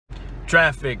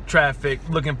Traffic,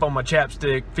 looking for my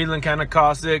chapstick, feeling kinda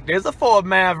caustic. There's a Ford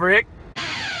Maverick.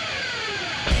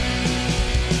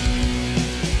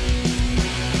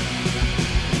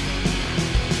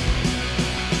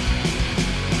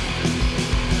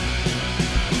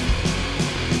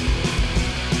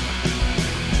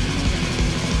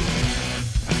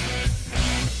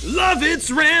 Love It's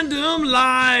Random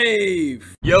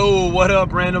Life! Yo, what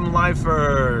up, Random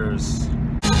Lifers?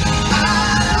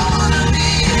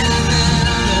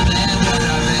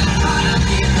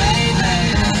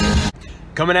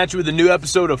 Coming at you with a new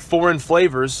episode of Foreign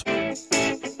Flavors. Just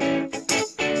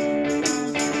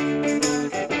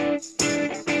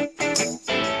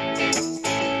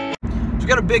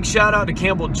got a big shout out to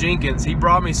Campbell Jenkins. He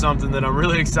brought me something that I'm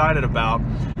really excited about.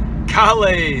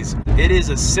 Kalles. It is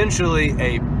essentially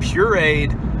a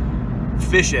pureed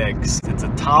fish eggs. It's a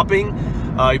topping.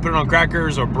 You put it on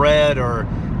crackers or bread or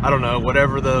I don't know,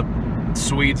 whatever the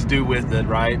Swedes do with it,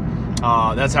 right?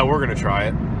 That's how we're gonna try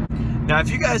it. Now,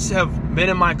 if you guys have been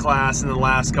in my class in the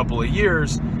last couple of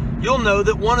years, you'll know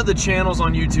that one of the channels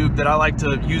on YouTube that I like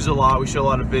to use a lot, we show a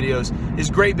lot of videos, is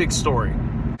Great Big Story.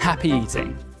 Happy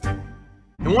eating.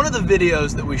 And one of the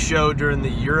videos that we showed during the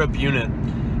Europe unit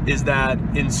is that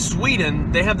in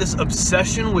Sweden, they have this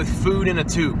obsession with food in a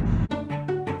tube.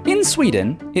 In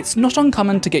Sweden, it's not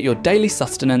uncommon to get your daily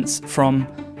sustenance from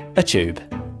a tube.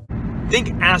 Think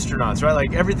astronauts, right?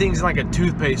 Like everything's like a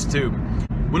toothpaste tube.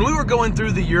 When we were going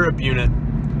through the Europe unit,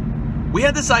 we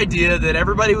had this idea that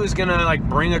everybody was gonna like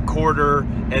bring a quarter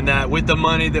and that with the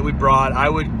money that we brought, I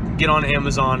would get on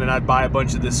Amazon and I'd buy a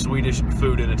bunch of this Swedish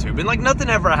food in a tube. And like nothing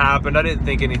ever happened. I didn't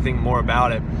think anything more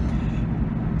about it.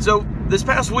 So this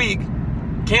past week,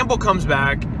 Campbell comes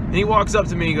back and he walks up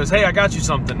to me and goes, "Hey, I got you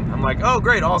something." I'm like, "Oh,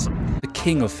 great, awesome." The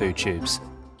king of food tubes,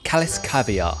 Kalles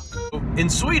caviar. In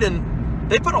Sweden,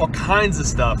 they put all kinds of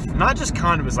stuff, not just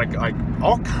condiments, like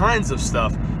all kinds of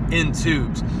stuff in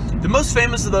tubes. The most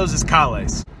famous of those is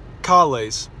Kalles.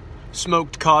 Kalles,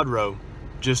 smoked cod roe,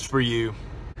 just for you.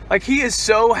 Like he is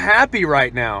so happy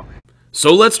right now.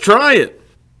 So let's try it.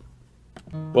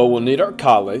 Well, we'll need our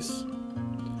Kalles.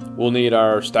 We'll need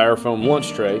our styrofoam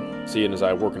lunch tray, seeing as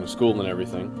I work in a school and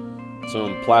everything.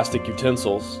 Some plastic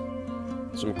utensils,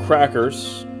 some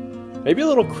crackers, maybe a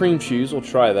little cream cheese, we'll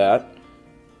try that.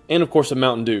 And of course a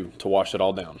Mountain Dew to wash it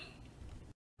all down.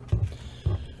 I'm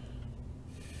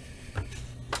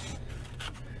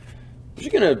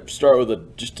just gonna start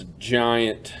with just a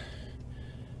giant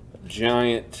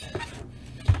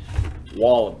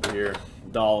wallop here,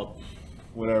 dollop,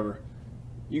 whatever.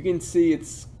 You can see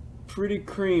it's pretty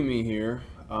creamy here.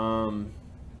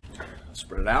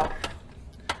 Spread it out.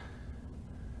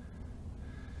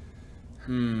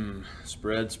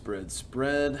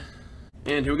 Spread.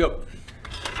 And here we go.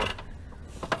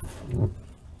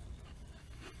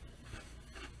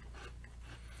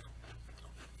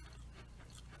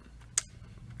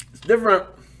 It's different.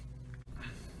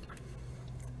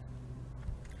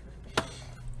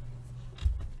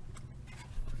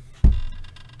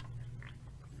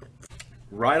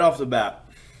 Right off the bat.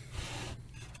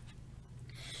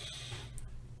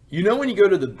 You know when you go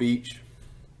to the beach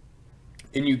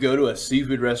and you go to a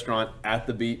seafood restaurant at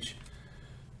the beach,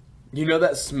 you know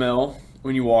that smell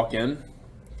when you walk in?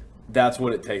 That's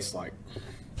what it tastes like.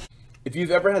 If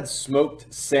you've ever had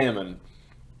smoked salmon,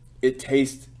 it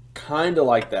tastes kind of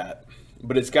like that,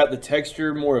 but it's got the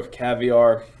texture more of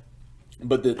caviar,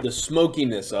 but the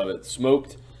smokiness of it,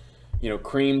 smoked, you know,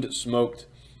 creamed smoked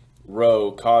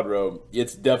roe, cod roe,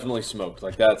 it's definitely smoked.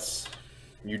 Like that's,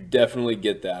 you definitely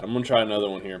get that. I'm gonna try another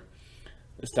one here.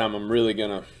 This time I'm really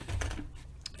gonna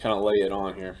kind of lay it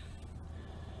on here.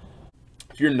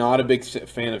 If you're not a big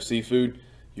fan of seafood,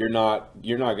 you're not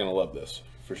gonna love this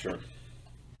for sure.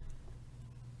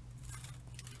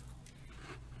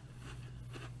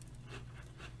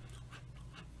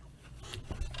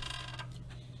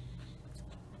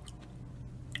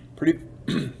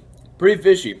 Pretty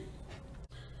fishy.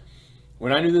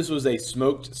 When I knew this was a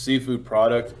smoked seafood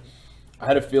product, I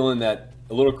had a feeling that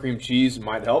a little cream cheese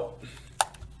might help.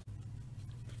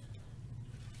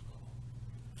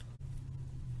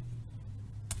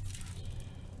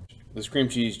 This cream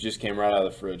cheese just came right out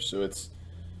of the fridge, so it's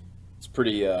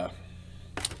pretty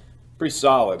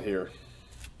solid here.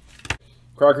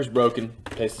 Cracker's broken,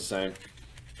 tastes the same.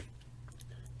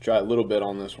 Try a little bit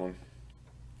on this one.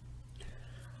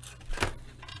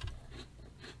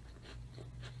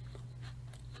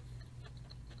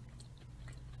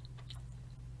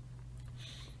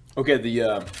 Okay,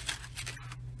 the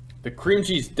cream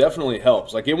cheese definitely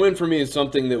helps. Like, it went for me as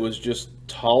something that was just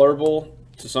tolerable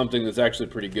to something that's actually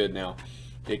pretty good now.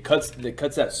 It cuts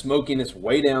that smokiness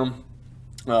way down.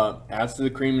 Adds to the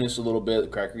creaminess a little bit. The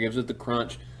cracker gives it the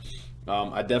crunch.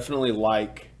 I definitely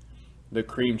like the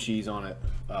cream cheese on it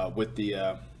with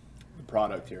the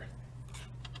product here.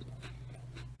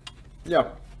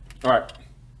 Yeah. All right.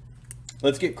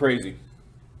 Let's get crazy.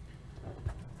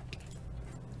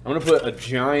 I'm gonna put a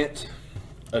giant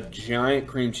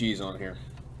cream cheese on here.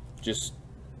 Just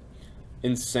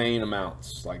insane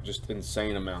amounts, like just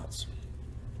insane amounts.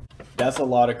 That's a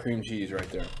lot of cream cheese right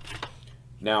there.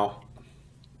 Now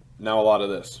a lot of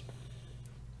this.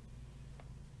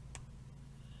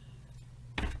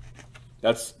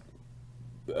 That's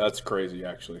crazy,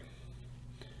 actually.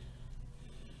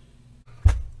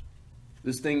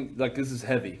 This thing, like, this is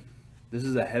heavy. This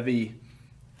is a heavy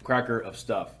cracker of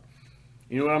stuff.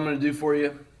 You know what I'm gonna do for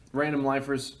you, random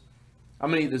lifers? I'm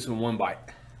gonna eat this in one bite.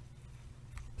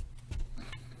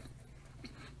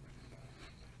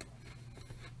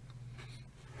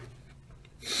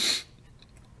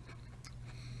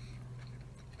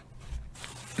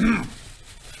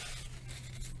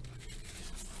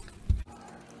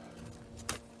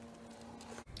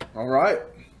 All right.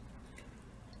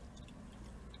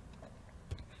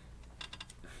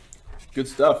 Good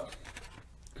stuff.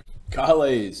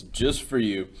 Kalles, just for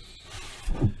you.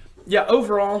 Yeah,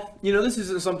 overall, you know, this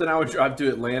isn't something I would drive to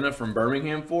Atlanta from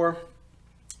Birmingham for.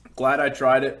 Glad I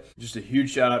tried it. Just a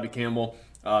huge shout out to Campbell.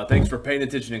 Thanks for paying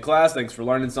attention in class. Thanks for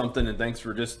learning something. And thanks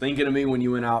for just thinking of me when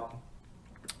you went out.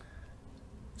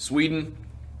 Sweden,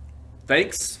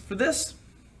 thanks for this.